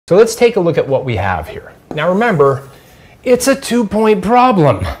So let's take a look at what we have here. Now remember, it's a 2-point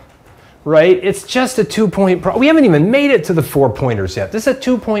problem, right? It's just a 2-point problem. We haven't even made it to the 4-pointers yet. This is a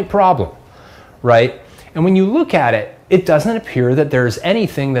 2-point problem, right? And when you look at it, it doesn't appear that there's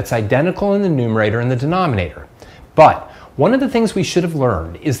anything that's identical in the numerator and the denominator. But one of the things we should have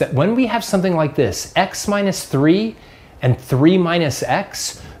learned is that when we have something like this, x minus 3 and 3 minus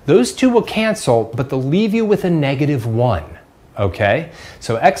x, those two will cancel, but they'll leave you with a -1, okay?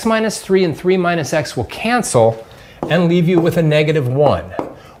 So x minus 3 and 3 minus x will cancel and leave you with a -1.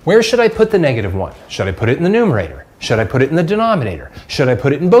 Where should I put the -1? Should I put it in the numerator? Should I put it in the denominator? Should I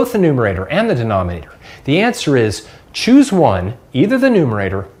put it in both the numerator and the denominator? The answer is choose one, either the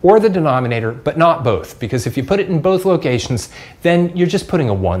numerator or the denominator, but not both, because if you put it in both locations, then you're just putting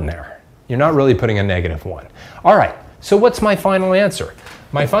a 1 there. You're not really putting a -1. All right, so what's my final answer?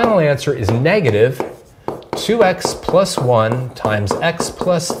 My final answer is -2x plus 1 times x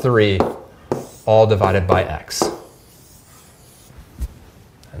plus 3 all divided by x.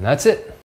 And that's it.